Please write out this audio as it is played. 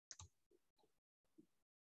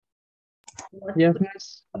Yes,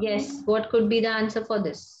 miss. Yes, what could be the answer for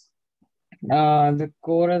this? The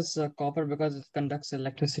core is copper because it conducts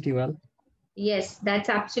electricity well. Yes, that's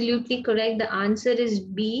absolutely correct. The answer is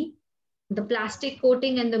B, the plastic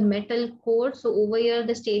coating and the metal core. So over here,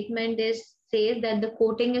 the statement is says that the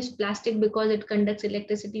coating is plastic because it conducts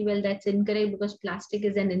electricity well. That's incorrect because plastic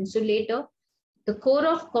is an insulator. The core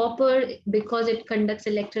of copper because it conducts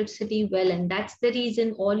electricity well, and that's the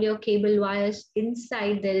reason all your cable wires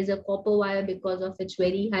inside there is a copper wire because of its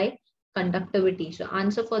very high conductivity. So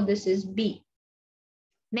answer for this is B.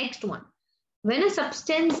 Next one. When a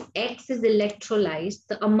substance X is electrolyzed,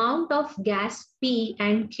 the amount of gas P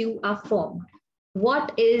and Q are formed.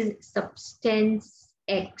 What is substance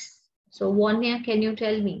X? So Vanya, can you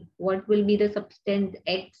tell me what will be the substance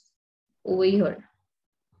X over here?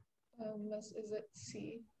 Miss, is it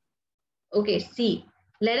C? Okay, C.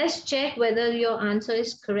 Let us check whether your answer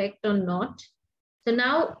is correct or not. So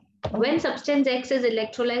now, when substance X is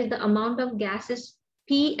electrolyzed, the amount of gases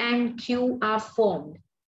P and Q are formed.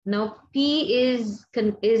 Now, P is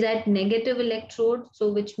at negative electrode,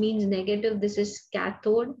 so which means negative. This is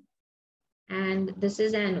cathode, and this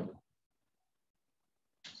is anode.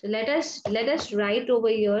 So let us write over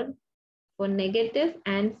here for negative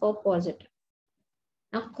and for positive.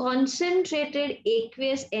 Now, concentrated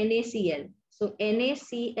aqueous NaCl. So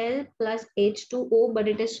NaCl plus H2O, but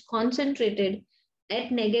it is concentrated.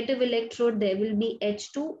 At negative electrode, there will be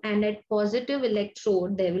H2, and at positive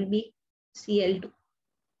electrode, there will be Cl2.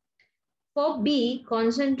 For B,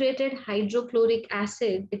 concentrated hydrochloric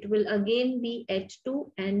acid, it will again be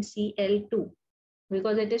H2 and Cl2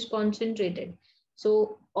 because it is concentrated.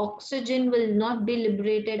 So oxygen will not be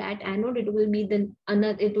liberated at anode. It will be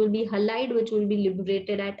halide which will be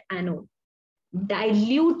liberated at anode.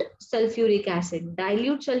 Dilute sulfuric acid.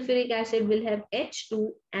 Dilute sulfuric acid will have H2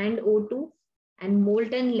 and O2, and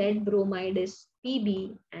molten lead bromide is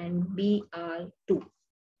Pb and Br2.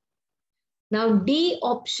 Now D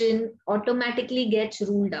option automatically gets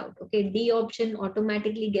ruled out. Okay, D option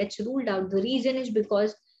automatically gets ruled out. The reason is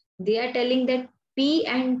because they are telling that P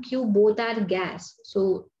and Q both are gas.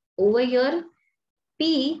 So over here,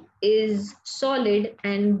 P is solid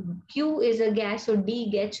and Q is a gas, so D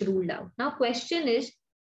gets ruled out. Now question is,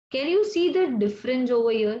 can you see the difference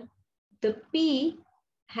over here? The P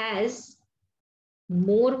has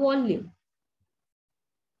more volume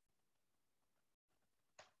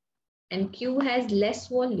and Q has less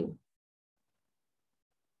volume.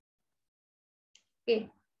 Okay.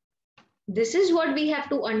 This is what we have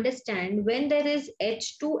to understand. When there is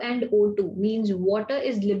H2 and O2, means water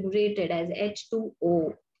is liberated as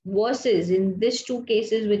H2O versus in these two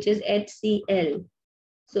cases, which is HCl.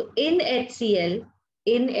 So in HCl,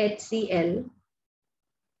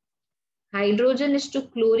 hydrogen is to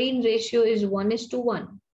chlorine ratio is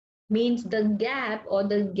 1:1. Means the gap or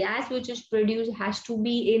the gas which is produced has to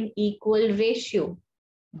be in equal ratio.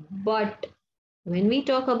 But when we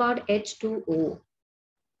talk about H2O,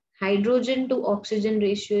 hydrogen to oxygen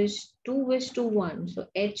ratio is 2:1. So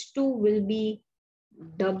H2 will be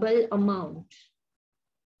double amount.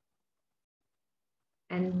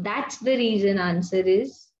 And that's the reason answer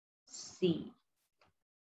is C.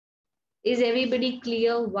 Is everybody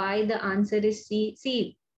clear why the answer is C?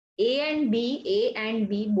 See, A and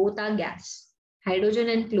B both are gas, hydrogen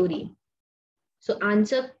and chlorine. So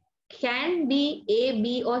answer can be A,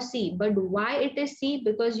 B or C. But why it is C?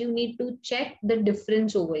 Because you need to check the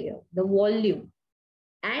difference over here, the volume.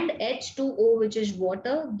 And H2O, which is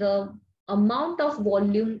water, the amount of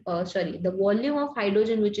volume, the volume of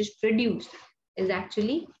hydrogen which is produced is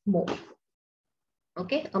actually more.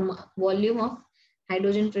 Okay, volume of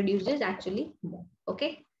hydrogen produced is actually more.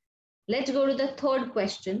 Okay, let's go to the third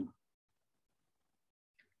question.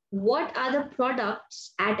 What are the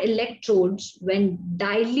products at electrodes when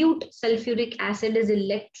dilute sulfuric acid is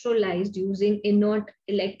electrolyzed using inert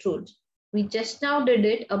electrodes? We just now did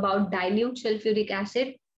it about dilute sulfuric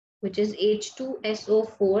acid, which is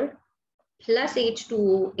H2SO4 plus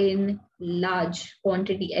H2O in large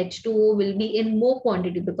quantity. H2O will be in more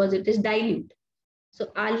quantity because it is dilute.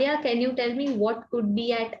 So Alia, can you tell me what could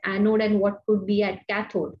be at anode and what could be at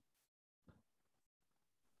cathode?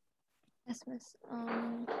 Yes, miss.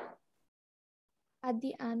 At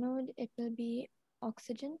the anode, it will be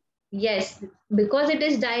oxygen. Yes, because it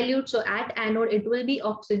is dilute, so at anode it will be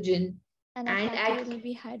oxygen. And at cathode it will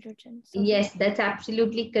be hydrogen. So yes, that's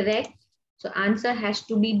absolutely correct. So answer has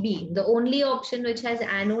to be B. The only option which has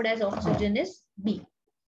anode as oxygen is B.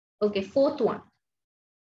 Okay, fourth one.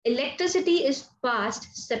 Electricity is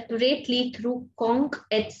passed separately through conc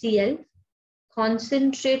HCl,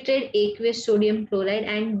 concentrated aqueous sodium chloride,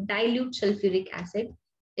 and dilute sulfuric acid.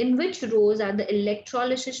 In which rows are the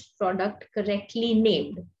electrolysis product correctly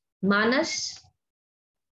named? Manas,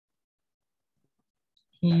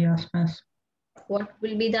 Yes, miss. what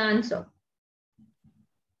will be the answer?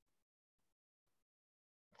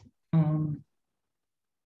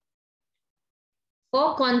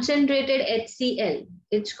 For concentrated HCl,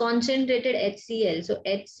 it's concentrated HCl. So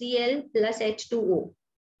HCl plus H2O.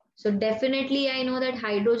 So definitely I know that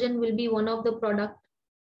hydrogen will be one of the product.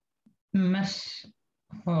 Miss,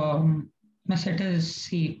 miss, it is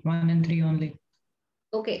C, 1 and 3 only.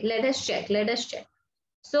 Okay, let us check. Let us check.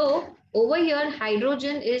 So over here,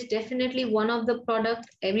 hydrogen is definitely one of the product.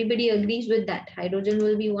 Everybody agrees with that. Hydrogen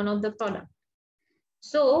will be one of the product.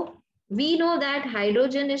 So we know that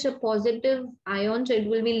hydrogen is a positive ion, so it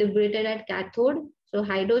will be liberated at cathode. So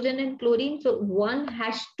hydrogen and chlorine, so one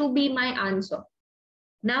has to be my answer.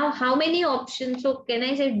 Now, how many options? So can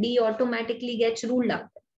I say D automatically gets ruled out?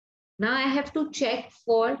 Now I have to check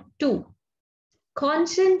for 2.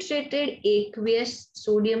 Concentrated aqueous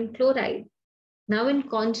sodium chloride. Now in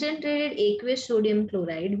concentrated aqueous sodium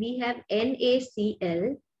chloride, we have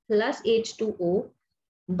NaCl plus H2O,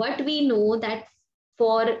 but we know that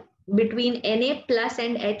for between Na plus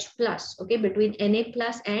and H plus, okay, between Na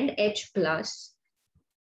plus and H plus,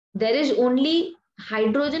 there is only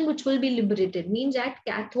hydrogen which will be liberated, means at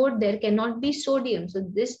cathode there cannot be sodium. So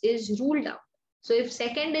this is ruled out. So if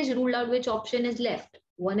second is ruled out, which option is left?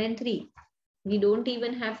 1 and 3. We don't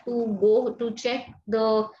even have to go to check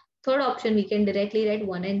the third option. We can directly write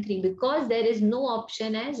 1 and 3 because there is no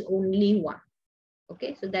option as only 1.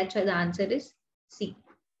 Okay, so that's why the answer is C.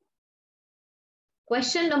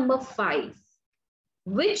 Question number 5.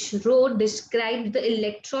 Which row describes the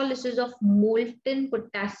electrolysis of molten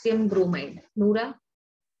potassium bromide? Noora?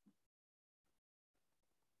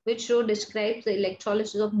 Which row describes the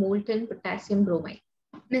electrolysis of molten potassium bromide?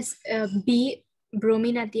 Miss, B,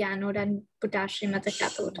 bromine at the anode and potassium at the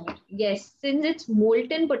cathode. Yes, since it's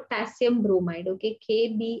molten potassium bromide, okay,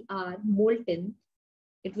 KBr, molten,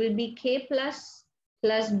 it will be K plus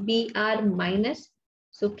Br minus.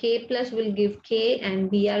 So K plus will give K and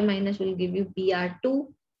Br minus will give you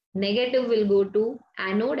Br2. Negative will go to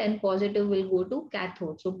anode and positive will go to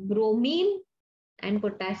cathode. So bromine and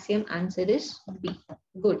potassium, answer is B.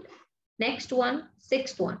 Good. Next one,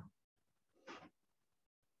 6th one.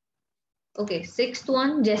 Okay, 6th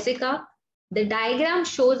one, Jessica. The diagram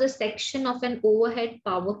shows a section of an overhead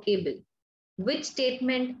power cable. Which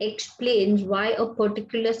statement explains why a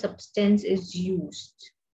particular substance is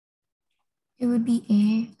used? It would be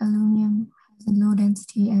A, aluminum has a low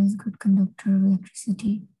density and is a good conductor of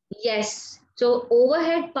electricity. Yes. So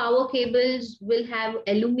overhead power cables will have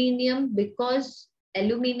aluminium because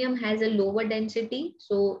aluminium has a lower density.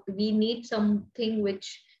 So we need something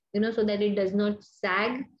which, so that it does not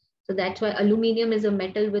sag. So that's why aluminium is a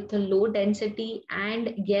metal with a low density,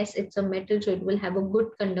 and yes, it's a metal, so it will have a good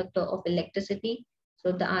conductor of electricity.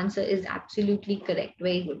 So the answer is absolutely correct.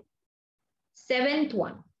 Very good. 7th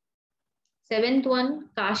one. 7th one,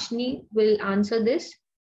 Kashni will answer this.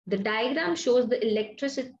 The diagram shows the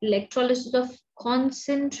electrolysis of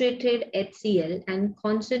concentrated HCl and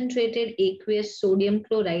concentrated aqueous sodium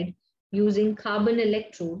chloride using carbon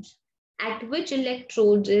electrodes. At which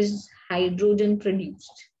electrodes is hydrogen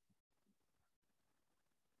produced?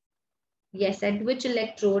 Yes, at which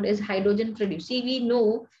electrode is hydrogen produced? See, we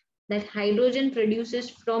know that hydrogen produces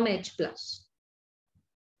from H plus.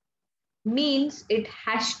 Means it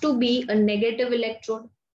has to be a negative electrode.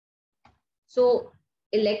 So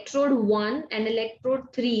electrode 1 and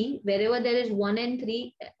electrode 3, wherever there is 1 and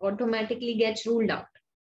 3, automatically gets ruled out.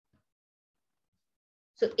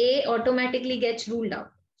 So A automatically gets ruled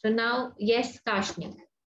out. So now, yes, Kashni.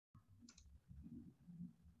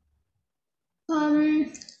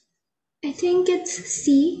 I think it's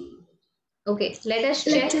C. Okay, let us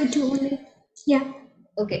check. Electrode 2 only. Yeah.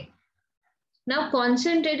 Okay. Now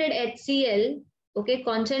concentrated HCl, okay,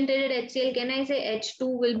 concentrated HCl, can I say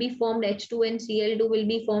H2 will be formed, H2 and Cl2 will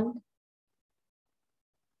be formed?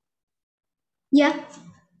 Yeah.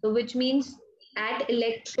 So which means at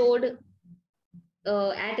electrode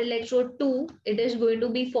 2, it is going to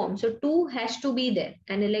be formed. So 2 has to be there,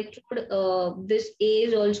 and electrode, this A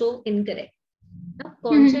is also incorrect. Now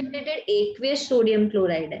concentrated aqueous sodium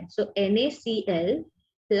chloride. So NaCl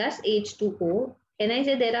plus H2O. Can I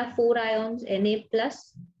say there are 4 ions, Na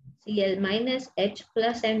plus, Cl minus, H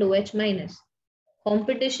plus and OH minus.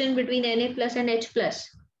 Competition between Na plus and H plus.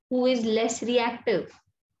 Who is less reactive?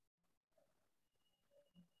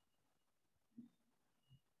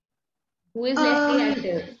 Who is less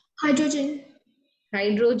reactive? Hydrogen.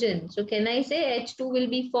 Hydrogen. So can I say H2 will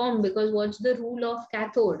be formed because what's the rule of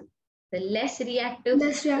cathode? the less reactive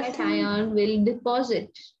Less reactive. cation will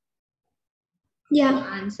deposit. Yeah.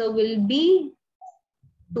 Answer will be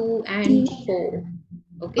 2 and D. 4.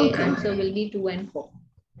 Okay, Okay. answer will be 2 and 4.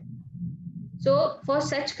 So for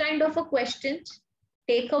such kind of a question,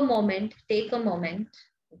 take a moment,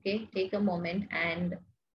 okay, take a moment and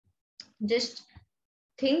just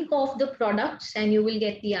think of the products and you will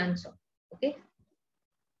get the answer. Okay.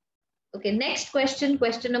 Okay, next question,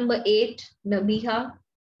 question number 8, Nabiha.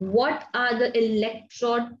 What are the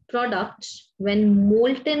electrode products when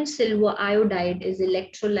molten silver iodide is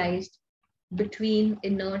electrolyzed between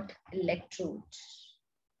inert electrodes?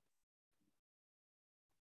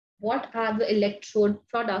 What are the electrode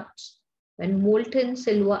products when molten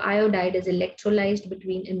silver iodide is electrolyzed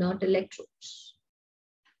between inert electrodes?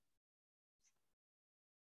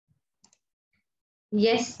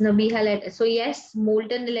 Yes, Nabiha. So yes,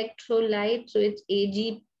 molten electrolyte. So it's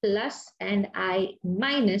Ag plus and I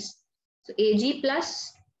minus. So Ag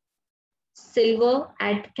plus silver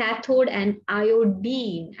at cathode and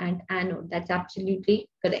iodine at anode. That's absolutely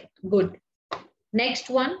correct. Good. Next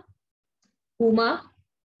one, Uma.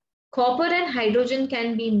 Copper and hydrogen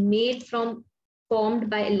can be formed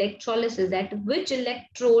by electrolysis. At which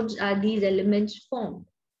electrodes are these elements formed?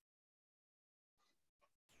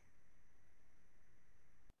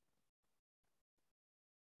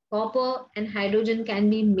 Copper and hydrogen can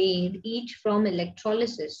be made each from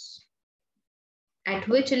electrolysis. At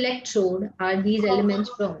which electrode are these elements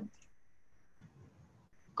formed?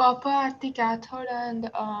 Copper at the cathode and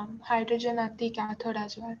hydrogen at the cathode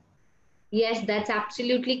as well. Yes, that's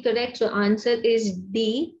absolutely correct. So answer is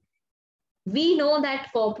D. We know that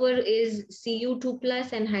copper is Cu2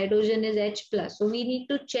 plus and hydrogen is H plus. So we need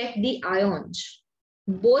to check the ions.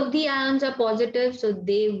 Both the ions are positive, so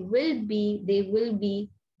they will be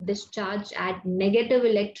discharged at negative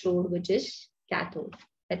electrode, which is cathode.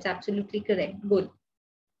 That's absolutely correct. Good.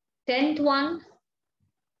 10th one,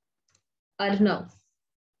 Arnav.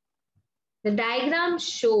 The diagram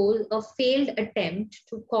shows a failed attempt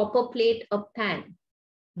to copper plate a pan.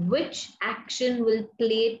 Which action will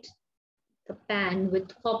plate the pan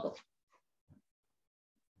with copper?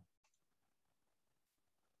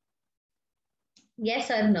 Yes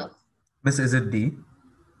or no? Miss, is it D?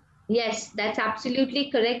 Yes, that's absolutely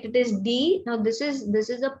correct. It is D. Now this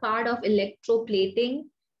is a part of electroplating.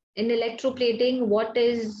 In electroplating, what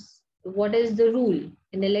is the rule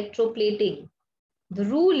in electroplating? The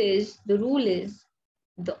rule is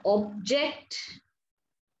the object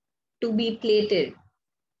to be plated.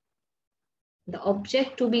 The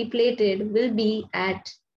object to be plated will be at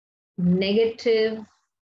negative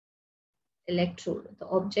electrode. The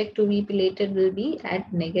object to be plated will be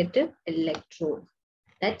at negative electrode.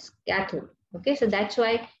 That's cathode. Okay, so that's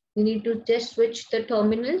why you need to just switch the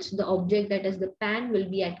terminals. The object, that is the pan, will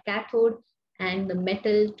be at cathode and the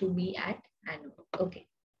metal to be at anode. Okay.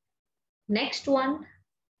 Next one.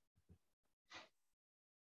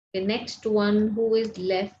 The next one, who is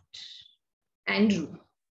left? Andrew.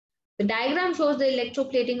 The diagram shows the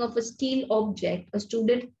electroplating of a steel object. A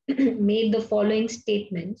student made the following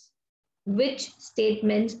statements. Which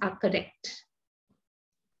statements are correct?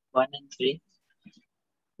 1 and 3.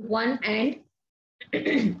 1 and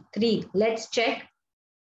 3. Let's check.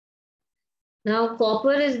 Now,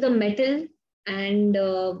 copper is the metal and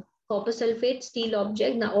copper sulfate, steel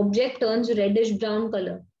object. Now, object turns reddish brown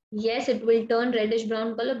color. Yes, it will turn reddish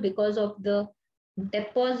brown color because of the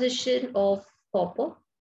deposition of copper.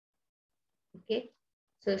 Okay.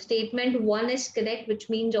 So, statement 1 is correct, which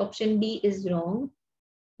means option B is wrong.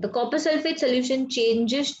 The copper sulfate solution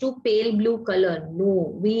changes to pale blue color.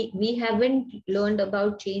 No, we haven't learned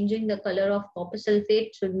about changing the color of copper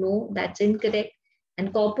sulfate. So no, that's incorrect.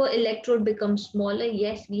 And copper electrode becomes smaller.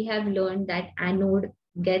 Yes, we have learned that anode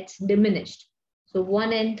gets diminished. So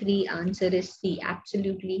 1 and 3 answer is C,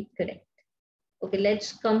 absolutely correct. Okay,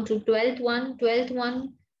 let's come to 12th one. 12th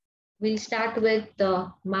one, we'll start with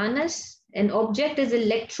Manas. An object is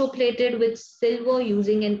electroplated with silver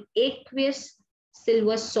using an aqueous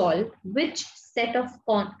silver salt. Which set of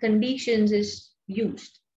conditions is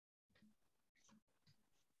used?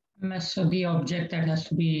 So the object that has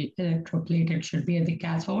to be electroplated should be at the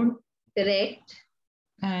cathode. Correct.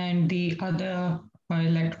 And the other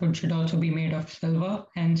electrode should also be made of silver.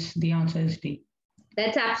 Hence, the answer is D.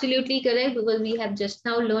 That's absolutely correct, because we have just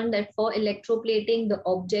now learned that for electroplating, the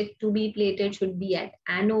object to be plated should be at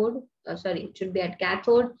anode. It should be at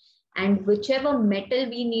cathode. And whichever metal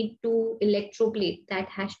we need to electroplate, that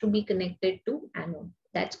has to be connected to anode.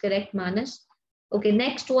 That's correct, Manas. Okay,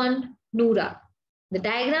 next one, Noora. The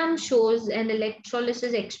diagram shows an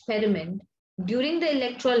electrolysis experiment during the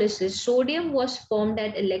electrolysis, sodium was formed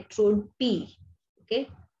at electrode P, okay,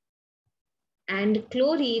 and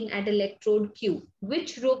chlorine at electrode Q.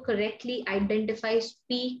 Which row correctly identifies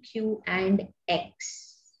P, Q, and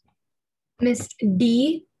X? Miss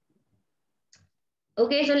D.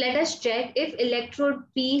 Okay, so let us check. If electrode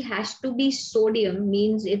P has to be sodium,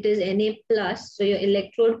 means it is Na plus, so your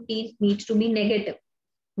electrode P needs to be negative.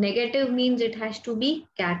 Negative means it has to be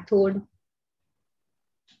cathode.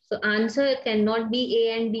 So answer cannot be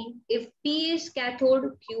A and B. If P is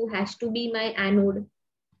cathode, Q has to be my anode.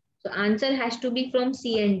 So answer has to be from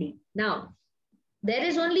C and D. Now, there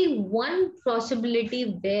is only one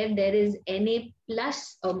possibility where there is Na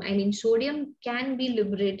plus, sodium can be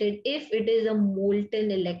liberated if it is a molten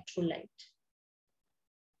electrolyte.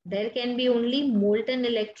 There can be only molten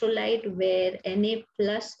electrolyte where Na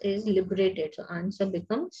plus is liberated. So answer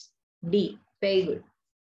becomes D. Very good.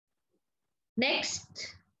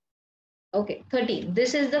 Next. Okay, 13.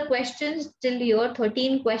 This is the questions till here,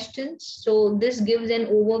 13 questions. So this gives an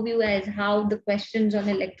overview as how the questions on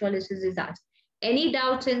electrolysis is asked. Any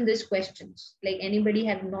doubts in these questions? Like anybody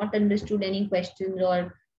have not understood any questions,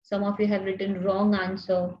 or some of you have written wrong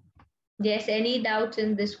answer? Yes, any doubts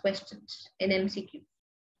in these questions in MCQ?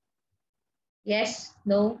 Yes,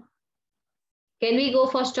 no? Can we go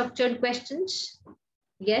for structured questions?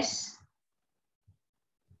 Yes?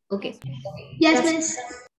 Okay. Yes, miss.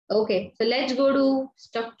 Okay, so let's go to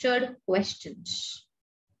structured questions.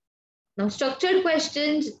 Now, structured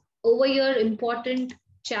questions over here, important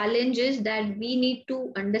challenge is that we need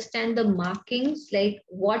to understand the markings, like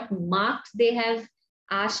what marks they have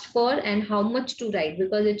asked for and how much to write,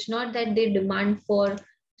 because it's not that they demand for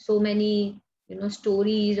so many,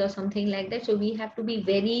 stories or something like that. So we have to be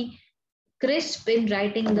very crisp in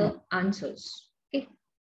writing the answers. Okay.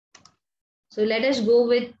 So let us go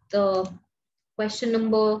with question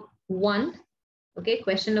number 1. Okay,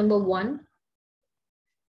 question number 1.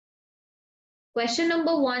 Question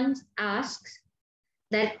number 1 asks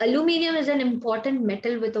that aluminium is an important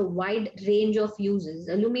metal with a wide range of uses.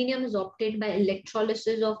 Aluminium is obtained by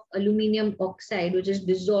electrolysis of aluminium oxide, which is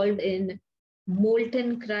dissolved in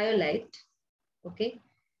molten cryolite. Okay.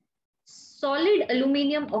 Solid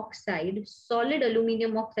aluminium oxide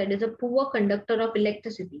is a poor conductor of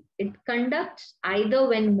electricity. It conducts either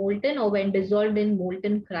when molten or when dissolved in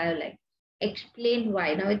molten cryolite. Explain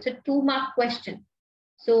why. Now it's a 2-mark question.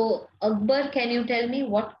 So Akbar, can you tell me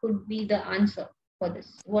what could be the answer for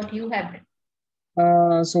this? What you have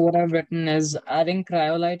written? So what I've written is adding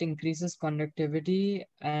cryolite increases conductivity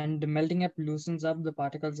and melting up loosens up the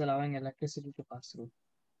particles, allowing electricity to pass through.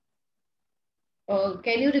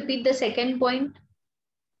 Can you repeat the second point?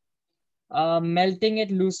 Melting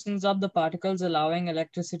it loosens up the particles, allowing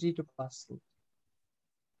electricity to pass through.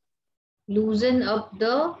 Loosen up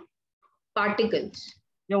the particles.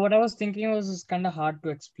 Yeah, what I was thinking was kind of hard to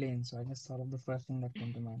explain, so I just thought of the first thing that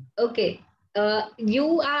came to mind. Okay,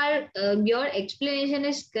 your explanation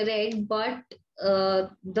is correct, but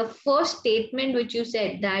the first statement which you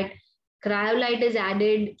said, that cryolite is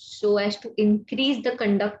added so as to increase the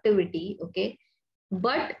conductivity, okay,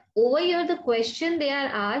 but over here the question they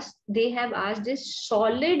have asked is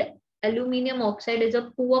solid aluminium oxide is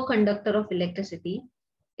a poor conductor of electricity.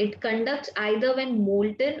 It conducts either when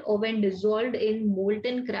molten or when dissolved in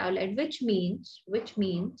molten cryolite, which means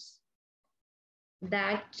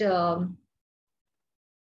that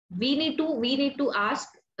we need to ask.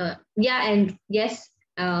 And yes,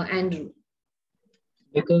 Andrew.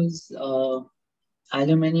 Because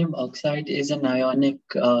aluminum oxide is an ionic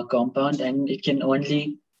compound, and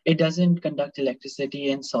it doesn't conduct electricity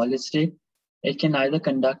in solid state. It can either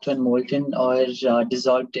conduct when molten or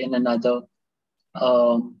dissolved in another,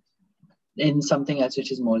 in something else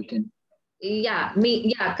which is molten. Yeah,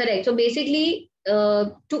 correct. So basically,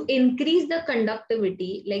 to increase the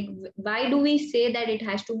conductivity, like why do we say that it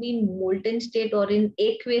has to be in molten state or in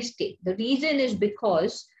aqueous state? The reason is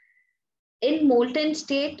because in molten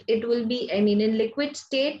state, it will be, in liquid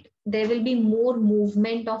state, there will be more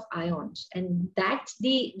movement of ions. And that's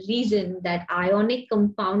the reason that ionic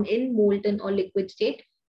compound in molten or liquid state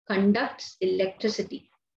conducts electricity.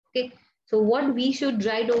 Okay. So what we should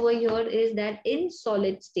write over here is that in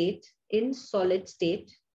solid state,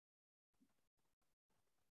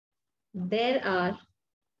 there are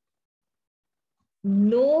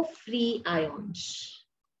no free ions.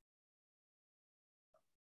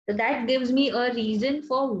 So that gives me a reason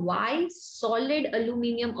for why solid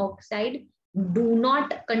aluminium oxide do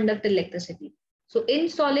not conduct electricity. So in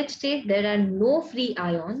solid state, there are no free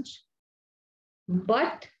ions,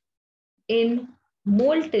 but in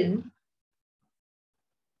molten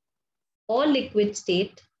or liquid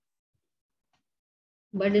state,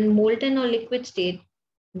 But in molten or liquid state,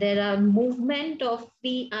 there are movement of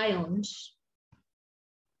free ions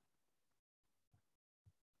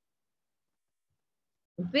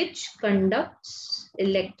which conducts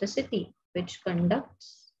electricity,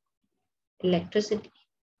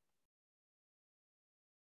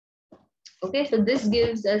 Okay, so this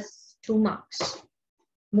gives us 2 marks.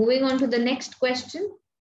 Moving on to the next question.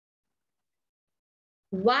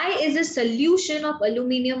 Why is a solution of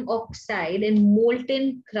aluminum oxide in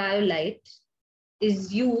molten cryolite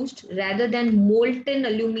is used rather than molten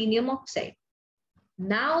aluminum oxide?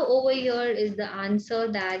 Now over here is the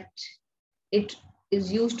answer that it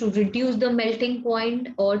is used to reduce the melting point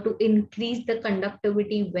or to increase the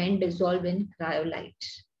conductivity when dissolved in cryolite.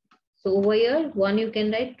 So over here, one you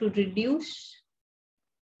can write to reduce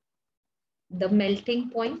the melting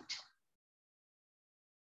point,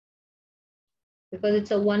 because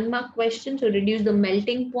it's a 1 mark question. So reduce the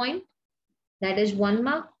melting point, that is 1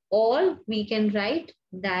 mark, or we can write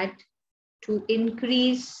that to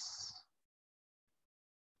increase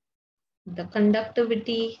the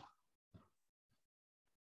conductivity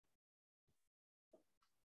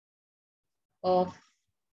of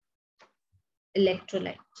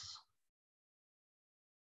electrolytes.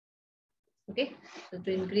 Okay, so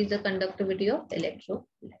to increase the conductivity of electrolytes.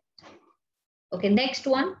 Okay, next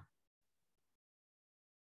one.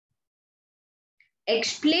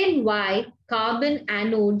 Explain why carbon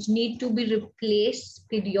anodes need to be replaced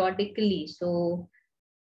periodically. So,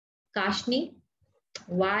 Kashni,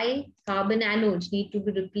 why carbon anodes need to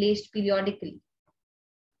be replaced periodically?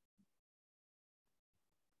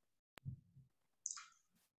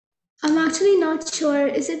 I'm actually not sure.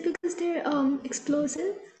 Is it because they're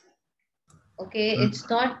explosive? Okay, it's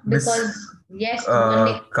not because, yes,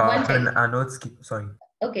 carbon anodes, sorry.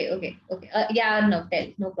 Okay. Yeah, no, tell,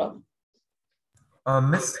 no problem.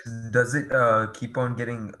 Miss, does it keep on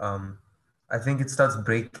getting, I think it starts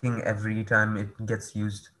breaking every time it gets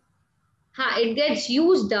used. It gets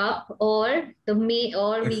used up, or we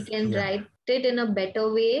can write it in a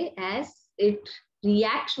better way as it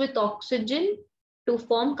reacts with oxygen to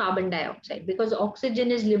form carbon dioxide, because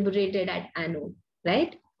oxygen is liberated at anode,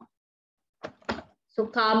 right? So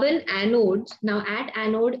carbon anodes, now at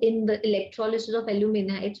anode in the electrolysis of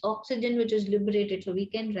alumina, it's oxygen which is liberated. So we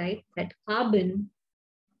can write that carbon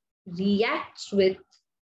reacts with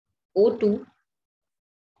O2,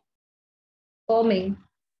 forming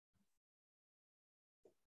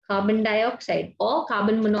carbon dioxide or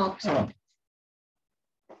carbon monoxide.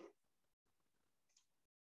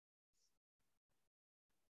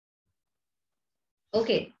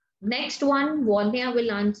 Okay, next one, Vanya will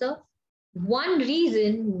answer. One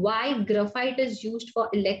reason why graphite is used for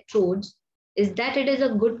electrodes is that it is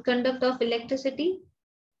a good conductor of electricity.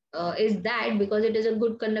 Is that because it is a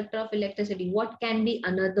good conductor of electricity? What can be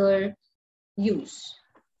another use?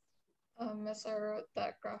 Miss, I wrote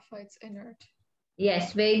that graphite's inert.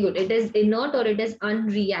 Yes, very good. It is inert or it is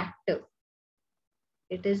unreactive.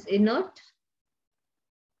 It is inert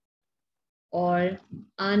or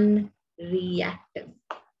unreactive.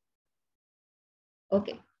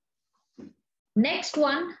 Okay. Next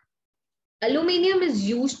one. Aluminium is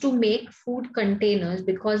used to make food containers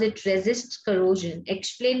because it resists corrosion.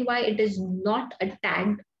 Explain why it is not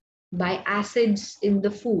attacked by acids in the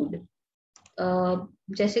food.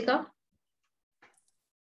 Jessica?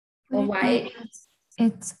 Or why?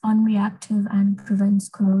 It's unreactive and prevents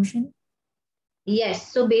corrosion.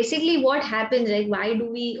 Yes. So basically what happens, like, why do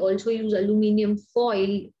we also use aluminum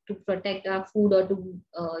foil to protect our food or to,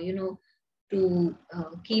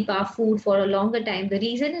 keep our food for a longer time? The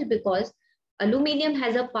reason is because aluminum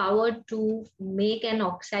has a power to make an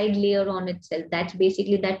oxide layer on itself. That's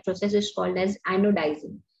basically, that process is called as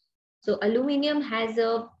anodizing. So aluminum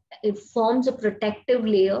it forms a protective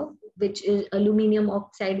layer, which is aluminum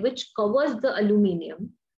oxide, which covers the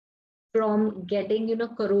aluminum from getting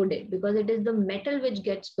corroded, because it is the metal which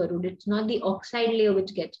gets corroded. It's not the oxide layer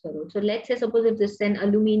which gets corroded. So let's say, suppose if this is an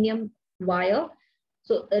aluminum wire.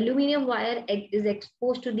 So aluminum wire is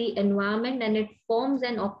exposed to the environment and it forms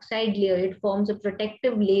an oxide layer. It forms a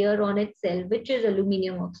protective layer on itself, which is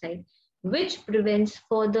aluminum oxide, which prevents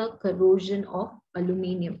further corrosion of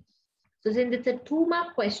aluminum. So since it's a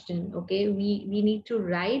 2-mark question, okay, we need to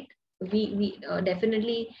write, we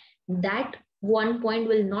definitely that 1 point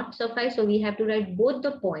will not suffice. So we have to write both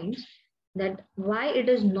the points, that why it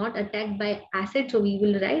is not attacked by acid. So we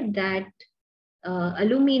will write that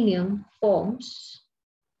aluminum forms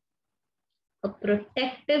a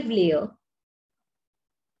protective layer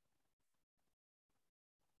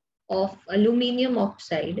of aluminum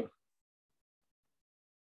oxide,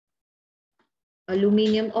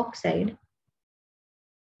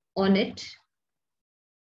 on it,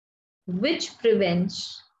 which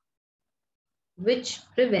prevents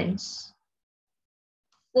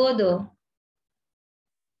further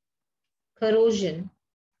corrosion,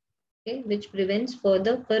 okay, which prevents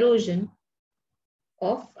further corrosion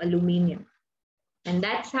of aluminium. And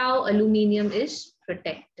that's how aluminium is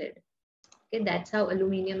protected. Okay, that's how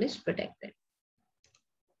aluminium is protected.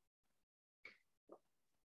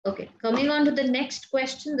 Okay, coming on to the next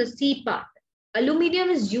question, the C part. Aluminium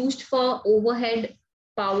is used for overhead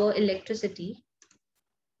power electricity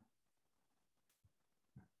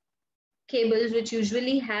cables, which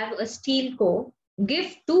usually have a steel core.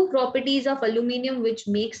 Give two properties of aluminium which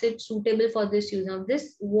makes it suitable for this use. Now,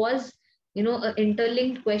 this was, an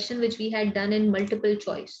interlinked question which we had done in multiple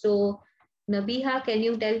choice. So, Nabiha, can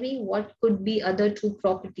you tell me what could be other two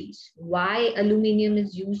properties? Why aluminium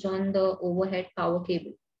is used on the overhead power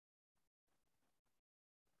cable?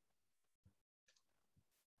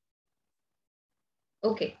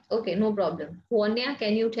 Okay, no problem. Wanya,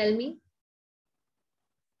 can you tell me?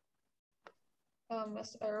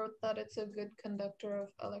 Miss, I wrote that it's a good conductor of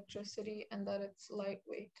electricity and that it's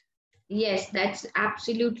lightweight. Yes, that's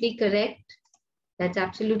absolutely correct. That's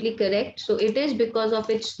absolutely correct. So it is because of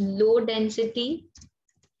its low density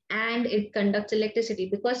and it conducts electricity.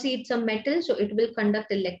 Because see, it's a metal, so it will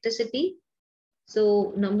conduct electricity.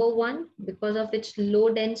 So number one, because of its low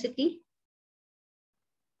density.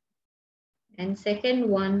 And second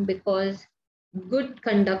one, because good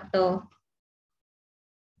conductor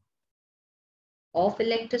of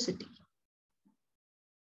electricity.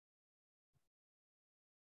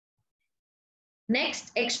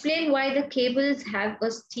 Next, explain why the cables have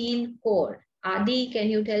a steel core. Adi, can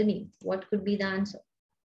you tell me what could be the answer?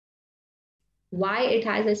 Why it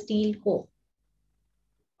has a steel core?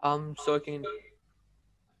 So it can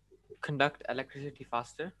conduct electricity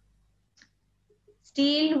faster.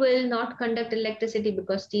 Steel will not conduct electricity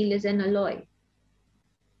because steel is an alloy.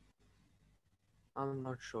 I'm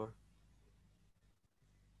not sure.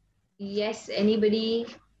 Yes, anybody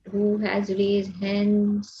who has raised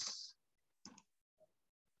hands?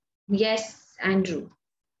 Yes, Andrew.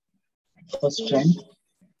 For strength?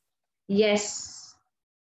 Yes.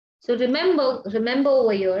 So remember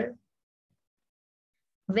over here,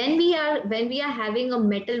 when we are having a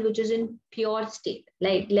metal which is in pure state,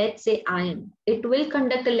 like let's say iron, it will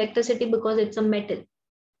conduct electricity because it's a metal.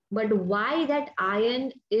 But why that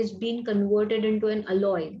iron is being converted into an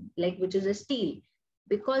alloy, like which is a steel?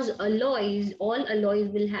 Because all alloys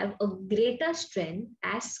will have a greater strength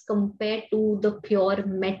as compared to the pure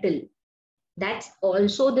metal. That's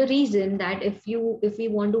also the reason that if we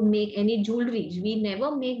want to make any jewelries, we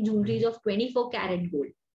never make jewelries of 24 karat gold.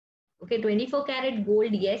 Okay, 24 karat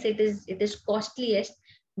gold, yes, it is costliest,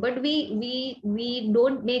 but we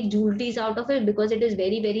don't make jewelries out of it because it is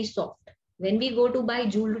very, very soft. When we go to buy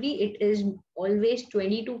jewelry, it is always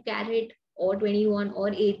 22 karat or 21 or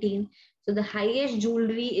 18. So the highest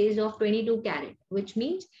jewelry is of 22 karat, which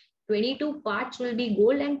means 22 parts will be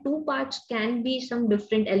gold and 2 parts can be some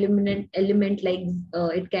different element like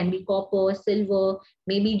it can be copper, silver,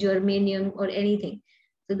 maybe germanium or anything.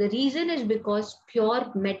 So the reason is because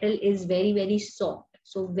pure metal is very, very soft.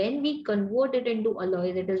 So when we convert it into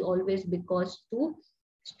alloys, it is always because to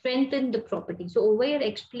strengthen the property. So over here,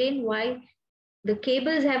 explain why the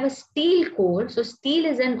cables have a steel core. So steel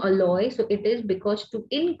is an alloy. So it is because to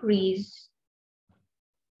increase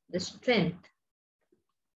the strength.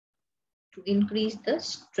 To increase the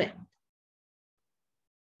strength.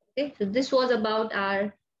 Okay, so this was about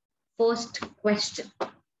our first question.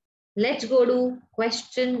 Let's go to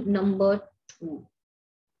question number 2.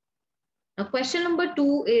 Now, question number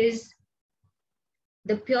 2 is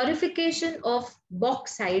the purification of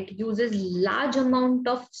bauxite uses large amount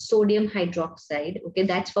of sodium hydroxide. Okay,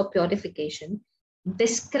 that's for purification.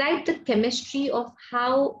 Describe the chemistry of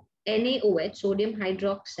how NaOH, sodium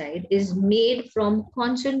hydroxide, is made from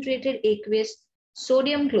concentrated aqueous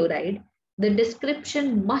sodium chloride. The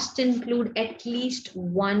description must include at least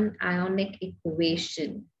one ionic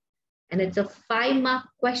equation. And it's a 5-mark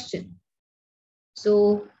question.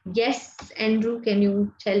 So, yes, Andrew, can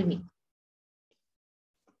you tell me?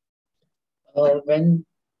 When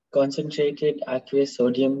concentrated aqueous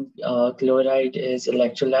sodium chloride is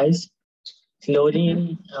electrolyzed,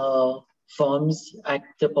 chlorine forms at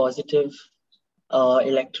the positive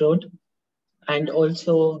electrode and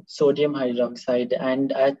also sodium hydroxide,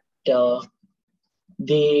 and at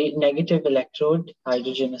the negative electrode,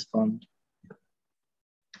 hydrogen is formed.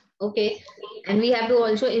 Okay, and we have to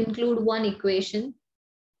also include one equation.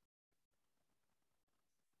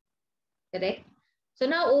 Correct? So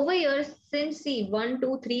now over here, since see 1,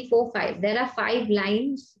 2, 3, 4, 5, there are 5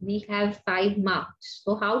 lines. We have 5 marks.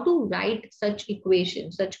 So how to write such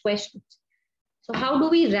equations, such questions? So how do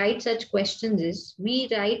we write such questions is we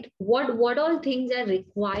write what all things are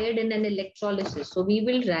required in an electrolysis. So we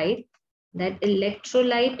will write that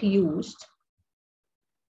electrolyte used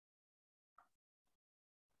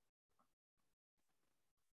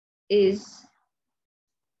is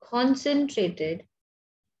concentrated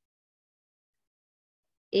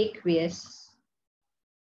aqueous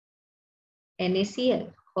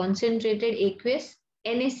NaCl, concentrated aqueous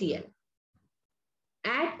NaCl.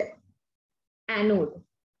 At anode,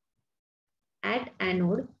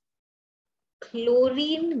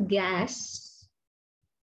 chlorine gas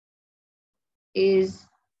is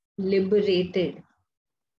liberated.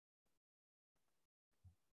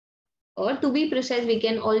 Or to be precise, we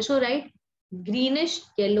can also write greenish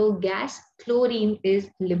yellow gas, chlorine is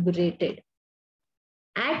liberated.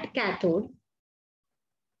 At cathode,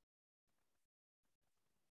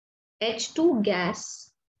 H2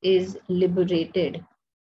 gas is liberated.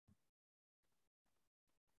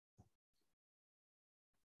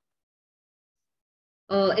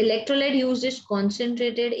 Electrolyte used is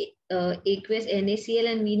concentrated aqueous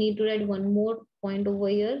NaCl, and we need to write one more point over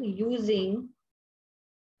here, using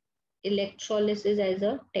electrolysis as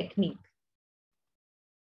a technique.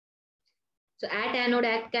 So at anode,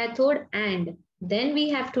 at cathode, and then we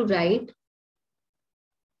have to write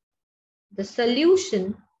the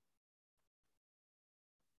solution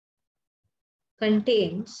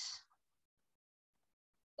contains,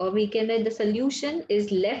 or we can write the solution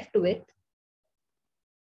is left with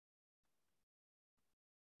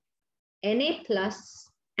Na plus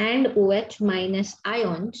and OH minus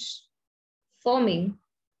ions forming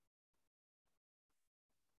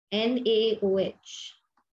NaOH.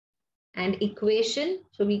 And equation,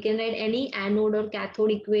 so we can write any anode or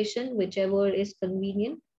cathode equation, whichever is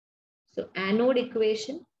convenient. So anode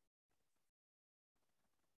equation,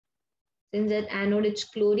 since at anode it's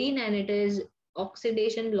chlorine and it is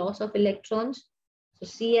oxidation, loss of electrons. So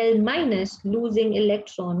Cl minus, losing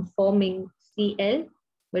electron, forming Cl,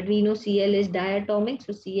 but we know Cl is diatomic,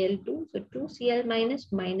 so Cl2, so 2Cl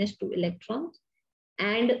minus, minus 2 electrons.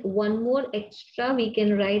 And one more extra we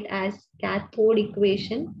can write as cathode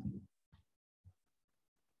equation,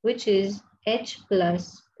 which is H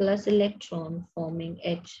plus plus electron forming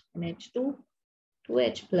H and H2,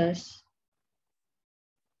 2H plus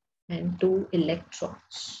and 2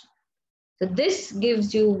 electrons. So this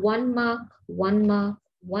gives you 1 mark, 1 mark,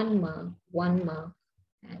 1 mark, 1 mark,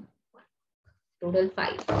 and 1. Total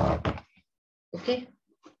 5. Okay.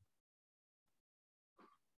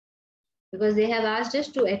 Because they have asked us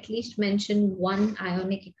to at least mention one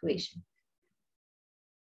ionic equation.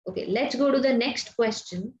 Okay, let's go to the next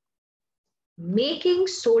question. Making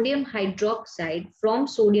sodium hydroxide from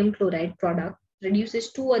sodium chloride product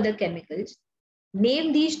produces 2 other chemicals.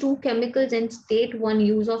 Name these 2 chemicals and state one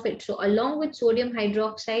use of it. So along with sodium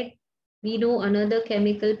hydroxide, we know another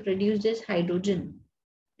chemical produces hydrogen.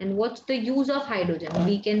 And what's the use of hydrogen?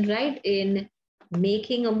 We can write in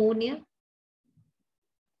making ammonia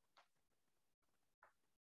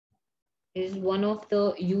is one of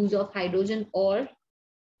the use of hydrogen, or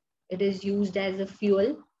it is used as a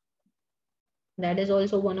fuel. That is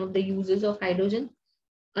also one of the uses of hydrogen.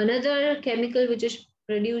 Another chemical which is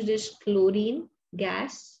produced is chlorine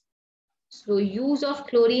gas. So use of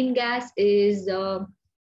chlorine gas is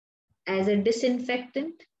as a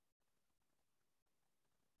disinfectant.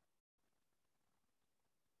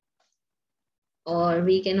 Or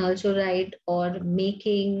we can also write or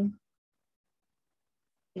making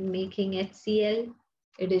HCl.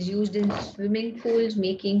 It is used in swimming pools,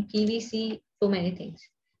 making PVC, so many things.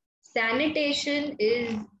 Sanitation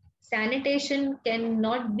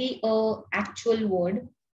cannot be an actual word.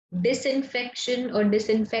 Disinfection or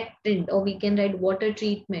disinfectant, or we can write water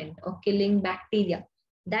treatment or killing bacteria.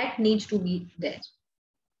 That needs to be there.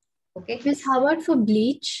 Okay. Miss, how about for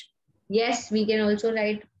bleach? Yes, we can also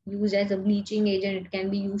write use as a bleaching agent. It can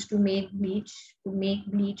be used to make bleach,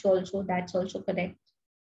 also. That's also correct.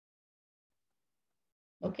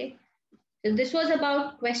 Okay. So this was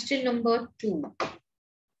about question number 2.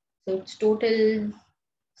 So it's total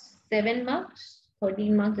 7 marks.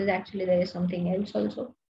 13 marks is actually, there is something else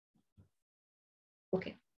also.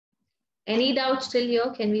 Okay. Any doubts still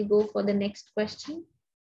here? Can we go for the next question?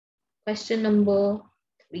 Question number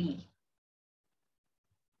 3.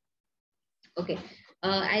 Okay.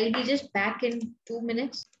 I'll be just back in 2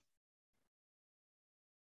 minutes.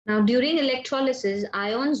 Now, during electrolysis,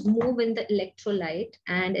 ions move in the electrolyte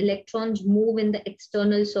and electrons move in the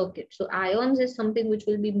external circuit. So ions is something which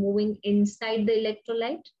will be moving inside the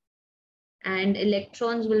electrolyte, and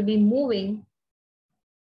electrons will be moving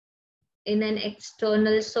in an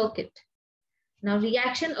external circuit. Now,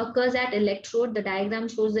 reaction occurs at electrode. The diagram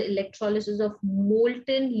shows the electrolysis of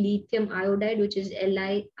molten lithium iodide, which is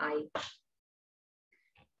LiI.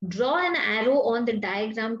 Draw an arrow on the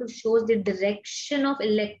diagram to show the direction of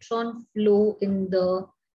electron flow in the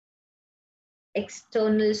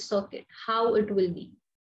external circuit, how it will be.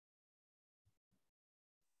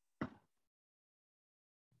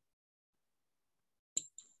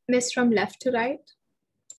 Miss, from left to right?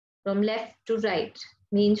 From left to right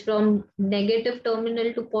means from negative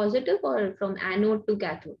terminal to positive, or from anode to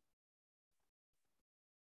cathode?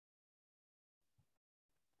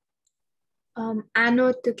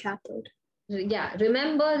 Anode to cathode. Yeah,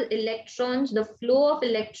 remember electrons, the flow of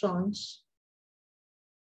electrons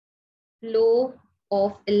will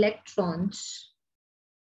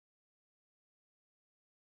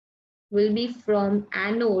be from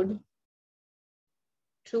anode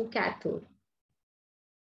to cathode.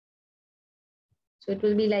 So it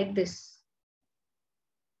will be like this.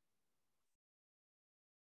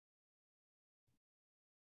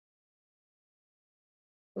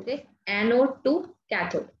 Okay, anode to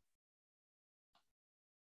cathode.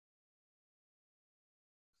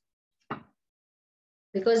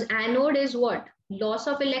 Because anode is what? Loss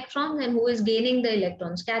of electrons, and who is gaining the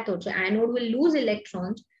electrons? Cathode. So anode will lose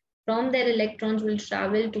electrons. From there, electrons will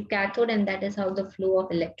travel to cathode, and that is how the flow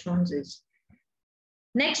of electrons is.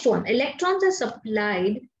 Next one, electrons are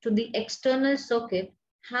supplied to the external circuit.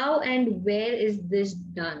 How and where is this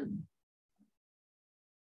done?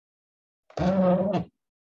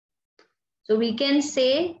 So we can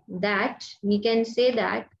say that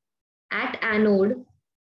at anode,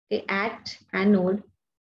 okay, at anode,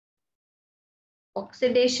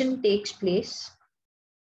 oxidation takes place.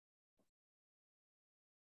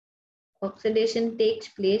 Oxidation takes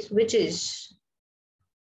place, which is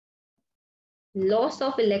loss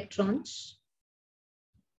of electrons.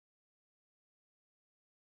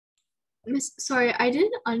 Miss, sorry, I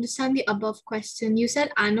didn't understand the above question. You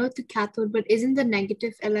said anode to cathode, but isn't the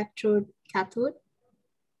negative electrode cathode?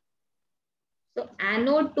 So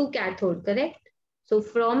anode to cathode, correct? So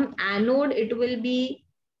from anode, it will be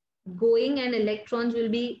going and electrons will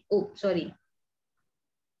be, oh, sorry.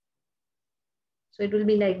 So it will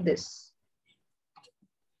be like this.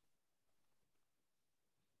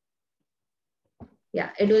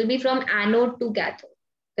 Yeah, it will be from anode to cathode,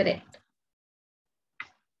 correct.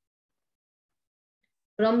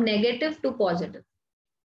 From negative to positive.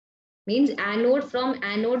 Means anode, from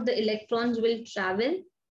anode, the electrons will travel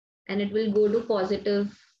and it will go to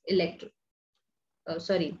positive electron.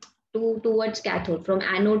 Towards cathode, from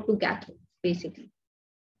anode to cathode, basically.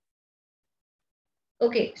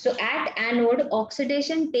 Okay, so at anode,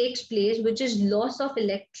 oxidation takes place, which is loss of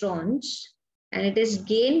electrons, and it is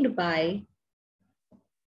gained by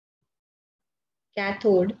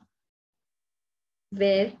cathode,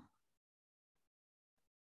 where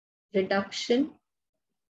reduction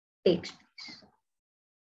takes place.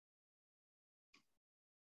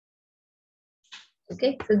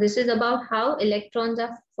 Okay, so this is about how electrons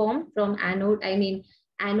are formed from anode. I mean,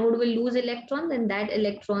 anode will lose electrons, and that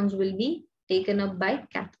electrons will be taken up by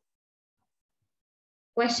cathode.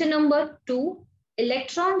 Question number 2.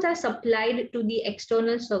 Electrons are supplied to the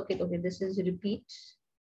external circuit. Okay, this is repeat.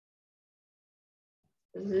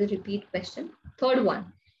 This is a repeat question. Third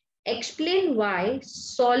one. Explain why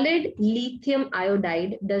solid lithium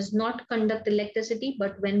iodide does not conduct electricity,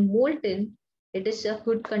 but when molten, it is a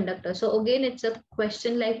good conductor. So again, it's a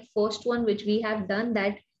question like first one, which we have done,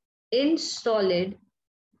 that in solid,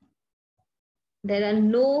 there are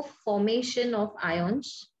no formation of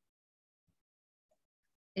ions.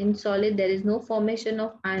 In solid, there is no formation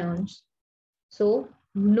of ions. So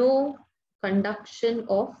no conduction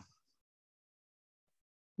of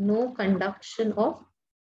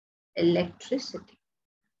electricity.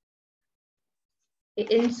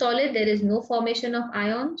 In solid, there is no formation of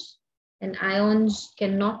ions, and ions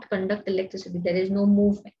cannot conduct electricity. There is no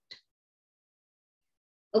movement.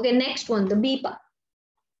 Okay, next one, the B part.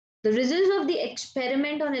 The results of the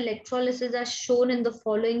experiment on electrolysis are shown in the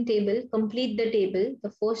following table. Complete the table.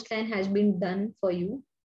 The first line has been done for you.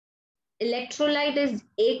 Electrolyte is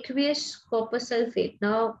aqueous copper sulfate.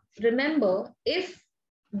 Now, remember, if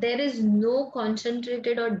there is no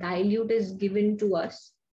concentrated or dilute is given to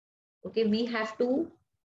us, okay, we have to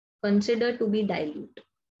consider to be dilute.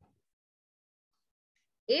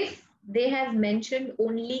 If they have mentioned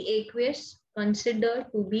only aqueous, consider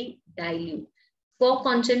to be dilute. For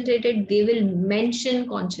concentrated, they will mention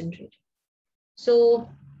concentrated. So,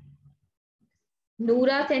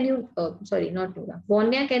 Noora, can you, sorry, not Noora,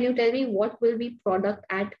 Vanya, can you tell me what will be product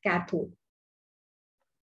at cathode?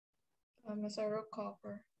 Miss, I wrote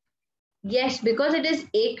copper. Yes, because it is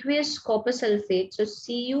aqueous copper sulfate. So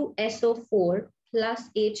CuSO4 plus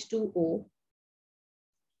H2O.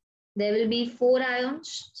 There will be 4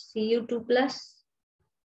 ions, Cu2 plus,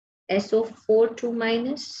 SO4 2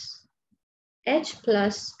 minus, H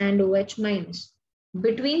plus and OH minus.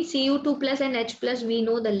 Between Cu2 plus and H plus, we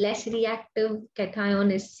know the less reactive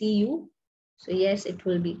cation is Cu. So yes, it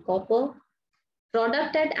will be copper.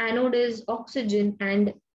 Product at anode is oxygen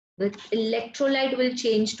and the electrolyte will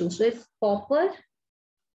change too. So if copper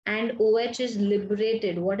and OH is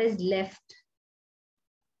liberated, what is left?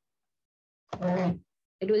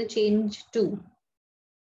 It will change to.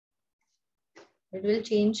 It will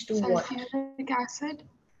change to what? Sulfuric acid.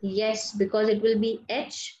 Yes, because it will be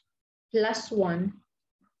H plus 1,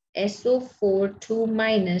 SO4 2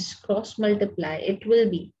 minus, cross multiply. It will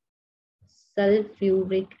be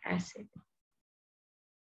sulfuric acid.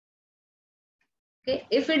 Okay,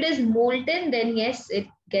 if it is molten, then yes, it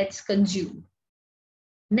gets consumed.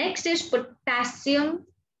 Next is potassium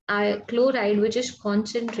chloride, which is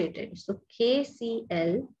concentrated. So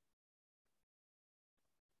KCl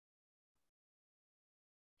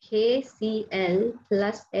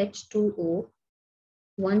plus H2O.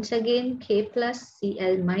 Once again, K plus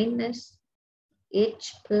Cl minus,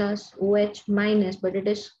 H plus OH minus, but it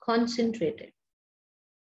is concentrated.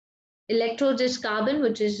 Electrodes is carbon,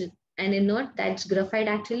 which is an inert, that's graphite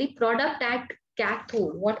actually. Product at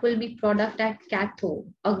cathode. What will be product at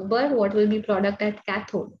cathode? Akbar, what will be product at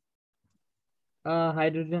cathode?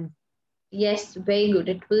 Hydrogen. Yes, very good.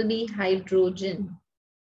 It will be hydrogen.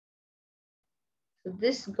 So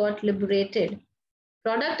this got liberated.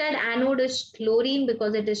 Product at anode is chlorine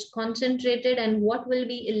because it is concentrated. And what will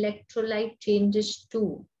be electrolyte changes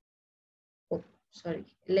to? Oh, sorry.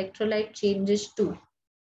 Electrolyte changes to.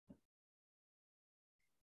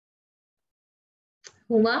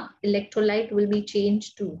 Huma, electrolyte will be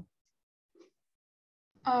changed to.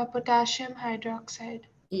 Potassium hydroxide.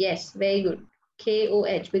 Yes, very good.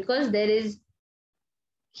 KOH, because there is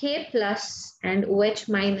K plus and OH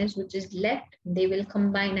minus, which is left, they will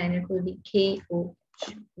combine and it will be KOH.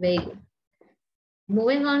 Very good.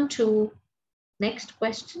 Moving on to next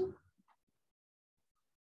question.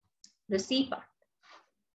 The C part.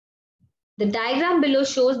 The diagram below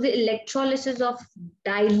shows the electrolysis of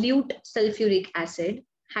dilute sulfuric acid.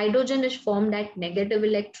 Hydrogen is formed at negative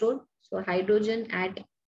electrode. So hydrogen at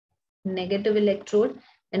negative electrode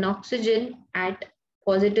and oxygen at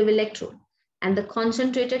positive electrode. And the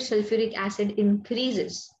concentrated sulfuric acid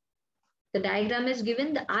increases. The diagram is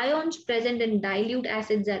given. The ions present in dilute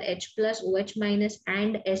acids are H plus, OH minus,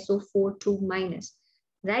 and SO4 2 minus.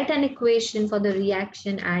 Write an equation for the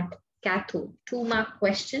reaction at cathode. 2-mark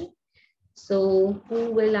question. So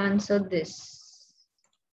who will answer this?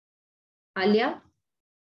 Alia?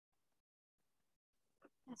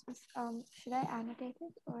 Yes, miss. Should I annotate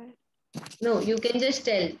it or? No, you can just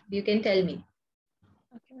tell. You can tell me.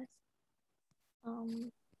 Okay, miss.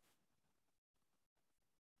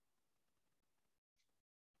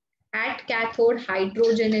 At cathode,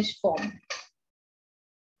 hydrogen is formed.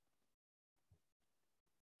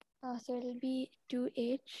 So it'll be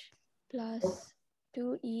 2H plus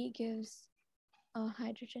 2E gives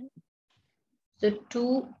hydrogen. So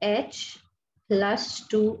 2H plus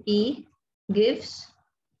 2E gives?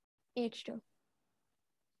 H2.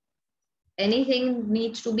 Anything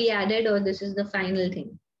needs to be added or this is the final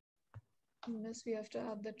thing? Miss, we have to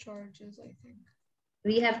add the charges, I think.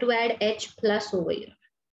 We have to add H plus over here.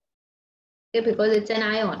 Okay, because it's an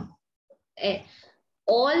ion.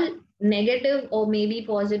 All negative or maybe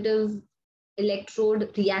positive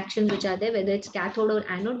electrode reactions which are there, whether it's cathode or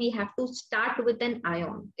anode, we have to start with an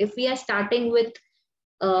ion. If we are starting with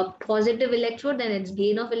a positive electrode, then it's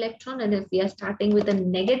gain of electron. And if we are starting with a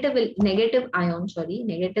negative ion,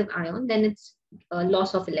 then it's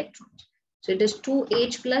loss of electrons. So it is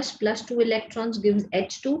 2H plus 2 electrons gives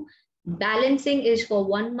H2. Balancing is for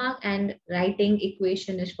 1 mark and writing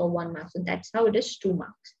equation is for 1 mark. So that's how it is 2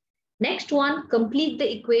 marks. Next one, complete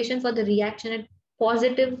the equation for the reaction at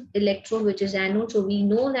positive electrode, which is anode. So we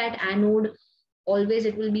know that anode, always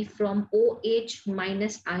it will be from OH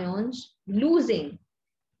minus ions. Losing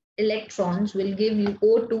electrons will give you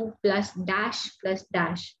O2 plus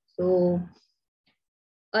dash. So,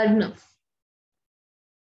 Arnav.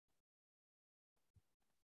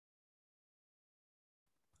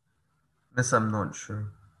 Miss, I'm not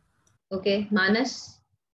sure. Okay, Manas.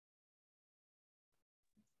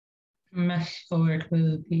 So it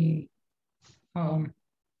will be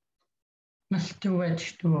Miss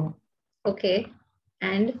 2H2O. Okay.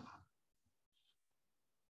 And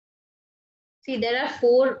see, there are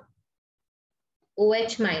 4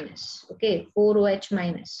 OH minus. Okay, 4 OH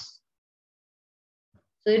minus.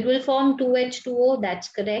 So it will form 2H2O. That's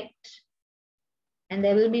correct. And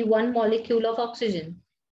there will be 1 molecule of oxygen.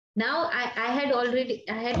 Now I had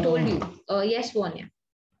told you. Yes, Vanya.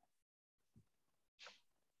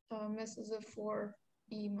 Miss is a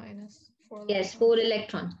 4E minus. 4 Yes, electrons. 4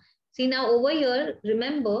 electrons. See, now over here,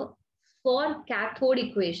 remember, for cathode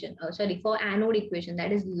equation, for anode equation,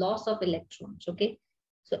 that is loss of electrons, okay?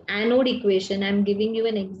 So anode equation, I'm giving you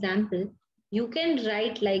an example. You can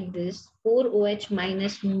write like this, 4OH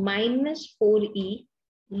minus minus 4E,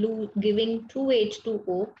 giving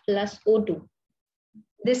 2H2O plus O2.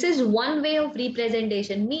 This is one way of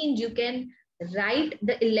representation, means you can write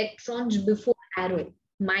the electrons before arrow,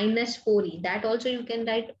 minus 4E. That also you can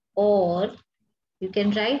write, or you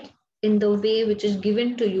can write in the way which is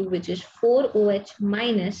given to you, which is 4OH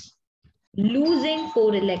minus losing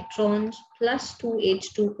 4 electrons plus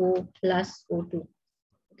 2H2O plus O2.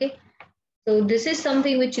 Okay. So this is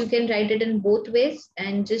something which you can write it in both ways,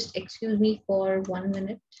 and just excuse me for 1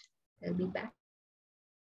 minute. I'll be back.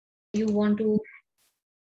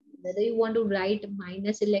 Whether you want to write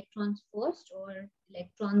minus electrons first or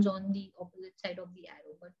electrons on the opposite side of the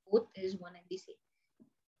arrow, but both is one and the same.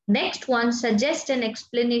 Next one, suggest an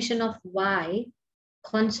explanation of why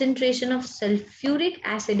concentration of sulfuric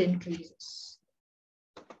acid increases.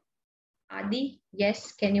 Adi,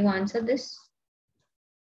 yes, can you answer this?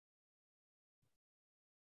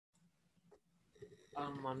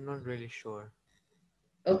 I'm not really sure.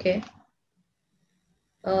 Okay.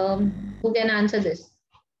 Who can answer this?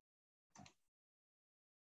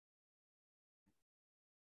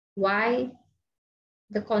 Why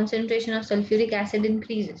the concentration of sulfuric acid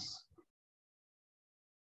increases?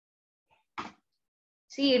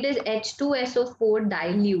 See, it is H2SO4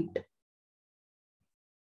 dilute.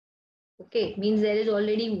 Okay, means there is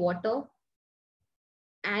already water.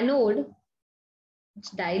 Anode,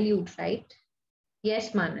 it's dilute, right?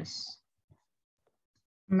 Yes, Manas.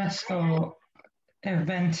 So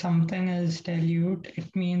when something is dilute,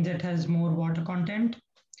 it means it has more water content.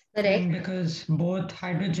 Correct. And because both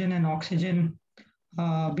hydrogen and oxygen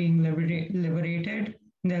are being liberated,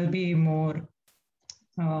 there'll be more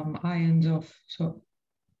ions of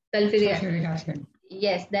sulfuric acid.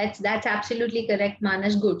 Yes, that's absolutely correct,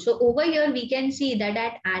 Manas. Good. So over here we can see that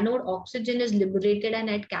at anode oxygen is liberated and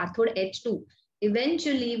at cathode H2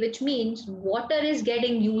 eventually, which means water is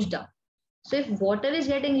getting used up. So if water is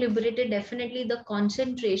getting liberated, definitely the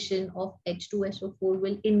concentration of H2SO4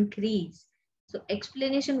 will increase. So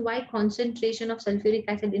explanation why concentration of sulfuric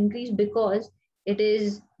acid increase, because it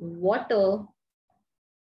is water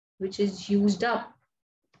which is used up.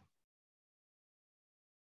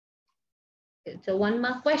 It's a 1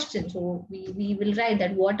 mark question. So we will write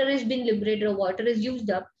that water is being liberated or water is used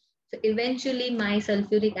up. So eventually my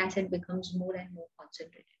sulfuric acid becomes more and more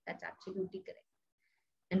concentrated. That's absolutely correct.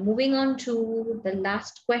 And moving on to the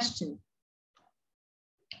last question.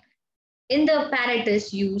 In the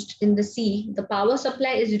apparatus used in the sea, the power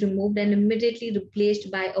supply is removed and immediately replaced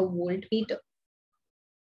by a voltmeter.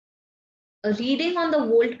 A reading on the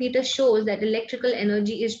voltmeter shows that electrical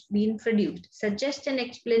energy is being produced. Suggest an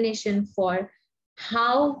explanation for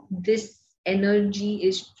how this energy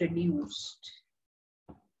is produced.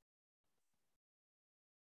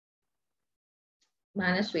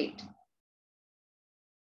 Manas, wait.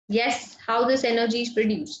 Yes, how this energy is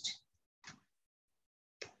produced.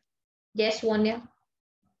 Yes, Vanya.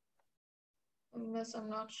 Miss, I'm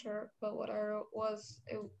not sure, but what I wrote was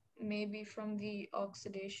it may be from the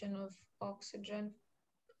oxidation of oxygen,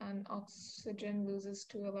 and oxygen loses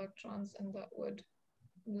 2 electrons, and that would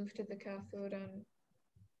move to the cathode and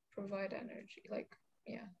provide energy. Like,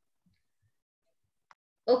 yeah.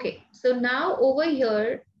 Okay, so now over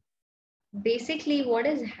here, basically what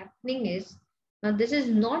is happening is, now this is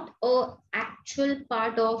not a actual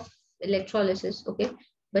part of electrolysis, okay?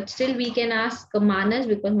 But still we can ask Manas,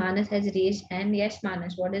 because Manas has raised hand. Yes,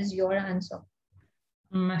 Manas, what is your answer?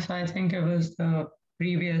 So I think it was the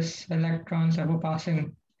previous electrons that were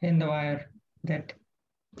passing in the wire that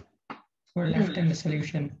were left in the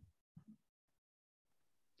solution.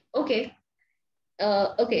 Okay.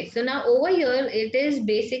 Okay, so now over here, it is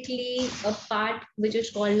basically a part which is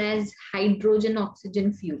called as hydrogen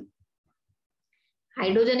oxygen fuel.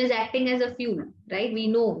 Hydrogen is acting as a fuel, right? We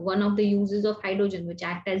know one of the uses of hydrogen which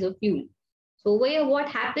act as a fuel. So over here, what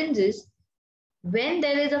happens is when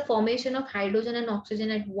there is a formation of hydrogen and oxygen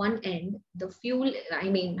at one end, the fuel, I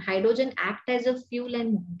mean, hydrogen act as a fuel,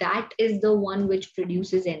 and that is the one which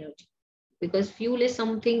produces energy, because fuel is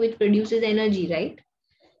something which produces energy, right?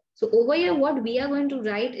 So over here, what we are going to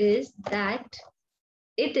write is that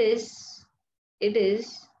it is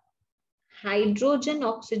hydrogen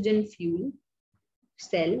oxygen fuel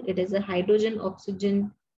cell. It is a hydrogen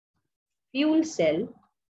oxygen fuel cell,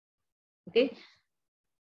 okay,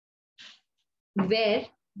 where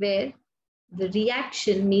the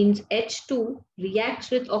reaction means H2 reacts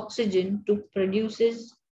with oxygen to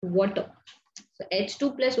produces water. So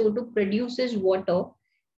H2 plus O2 produces water,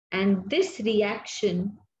 and this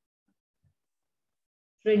reaction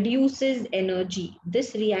produces energy.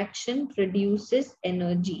 This reaction produces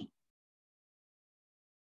energy.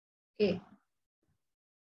 Okay.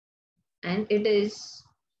 And it is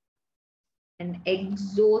an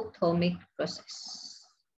exothermic process.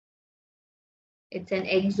 It's an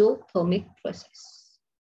exothermic process.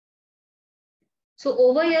 So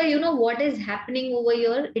over here, you know what is happening over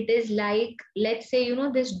here? It is like, let's say, you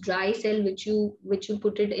know, this dry cell which you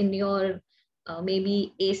put it in your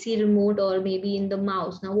maybe AC remote or maybe in the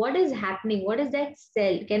mouse. Now, what is happening? What is that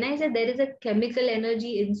cell? Can I say there is a chemical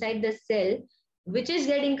energy inside the cell which is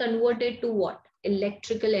getting converted to what?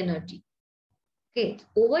 Electrical energy. Okay,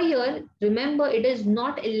 over here, remember, it is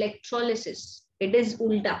not electrolysis. It is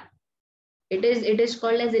ulta. It is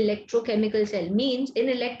called as electrochemical cell. Means in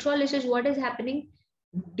electrolysis, what is happening?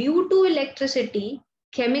 Due to electricity,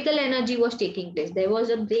 chemical energy was taking place. There was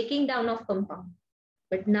a breaking down of compound.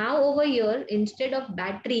 But now over here, instead of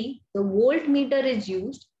battery, the voltmeter is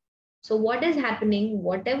used. So what is happening?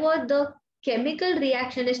 Whatever the chemical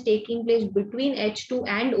reaction is taking place between H2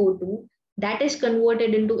 and O2, that is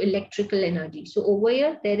converted into electrical energy. So over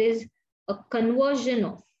here, there is a conversion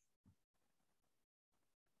of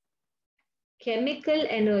chemical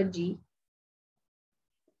energy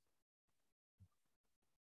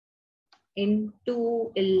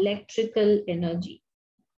into electrical energy.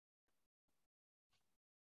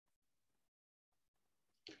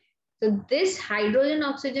 So this hydrogen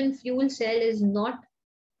oxygen fuel cell is not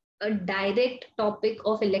a direct topic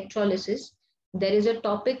of electrolysis. There is a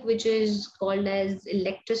topic which is called as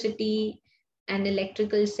electricity and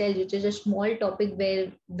electrical cell, which is a small topic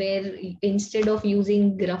where instead of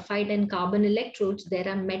using graphite and carbon electrodes, there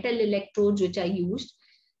are metal electrodes which are used.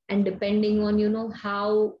 And depending on, you know,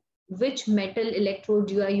 which metal electrode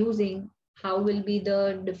you are using, how will be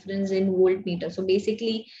the difference in voltmeter. So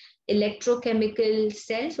basically, electrochemical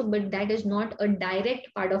cell, so but that is not a direct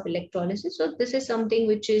part of electrolysis. So this is something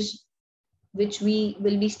which we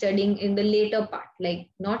will be studying in the later part, like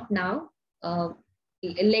not now,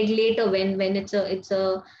 like later when it's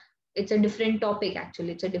a different topic.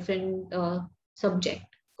 Actually, it's a different subject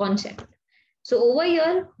concept. So over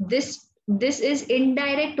here, this is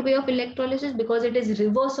indirect way of electrolysis because it is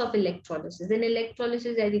reverse of electrolysis. In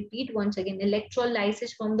electrolysis, I repeat once again,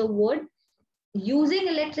 electrolysis from the word using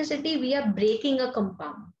electricity, we are breaking a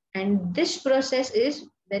compound. And this process is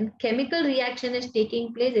when chemical reaction is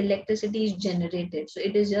taking place, electricity is generated. So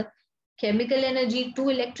it is a chemical energy to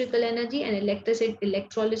electrical energy, and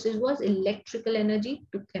electrolysis was electrical energy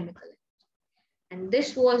to chemical energy. And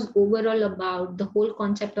this was overall about the whole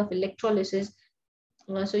concept of electrolysis.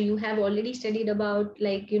 So you have already studied about,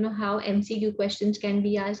 like, you know, how MCQ questions can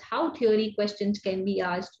be asked, how theory questions can be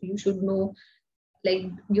asked. You should know, like,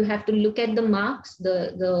 you have to look at the marks.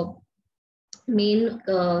 The main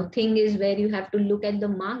thing is where you have to look at the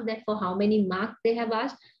mark, that for how many marks they have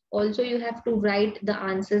asked. Also, you have to write the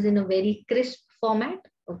answers in a very crisp format.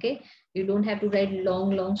 Okay, you don't have to write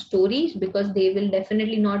long stories because they will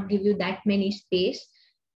definitely not give you that many space.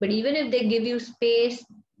 But even if they give you space,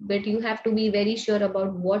 but you have to be very sure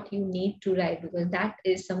about what you need to write, because that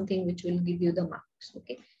is something which will give you the marks.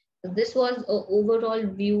 Okay, so this was an overall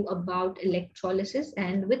view about electrolysis,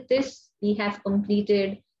 and with this we have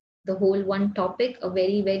completed the whole one topic, a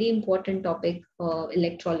very important topic,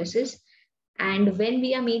 electrolysis. And when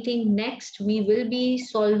we are meeting next, we will be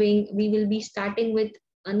starting with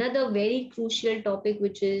another very crucial topic,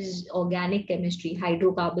 which is organic chemistry,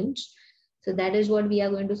 hydrocarbons. So that is what we are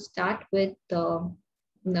going to start with the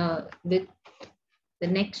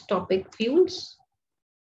next topic, fuels.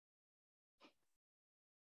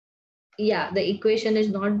 Yeah, the equation is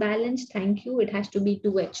not balanced. Thank you. It has to be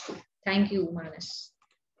 2H2. Thank you, Manas.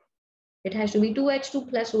 It has to be 2H2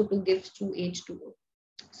 plus O2 gives 2H2O.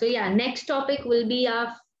 So yeah, next topic will be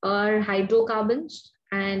our hydrocarbons.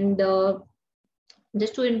 And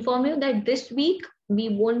just to inform you that this week, we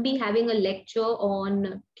won't be having a lecture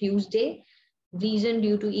on Tuesday. reason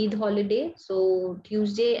due to Eid holiday. So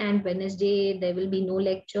Tuesday and Wednesday, there will be no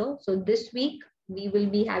lecture. So this week, we will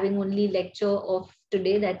be having only lecture of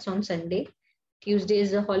today, that's on Sunday. Tuesday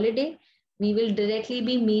is a holiday. We will directly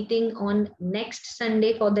be meeting on next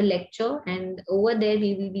Sunday for the lecture. And over there,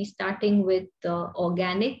 we will be starting with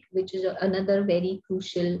organic, which is another very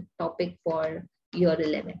crucial topic for year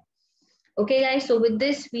 11. Okay, guys, so with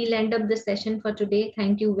this, we'll end up the session for today.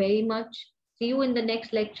 Thank you very much. See you in the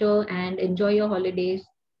next lecture and enjoy your holidays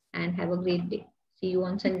and have a great day. See you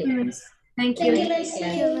on Sunday. Thank Thank you. you, Miss.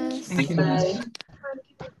 Thank you, Miss. Thank you, Bye.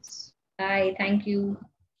 Miss. Bye. Thank you.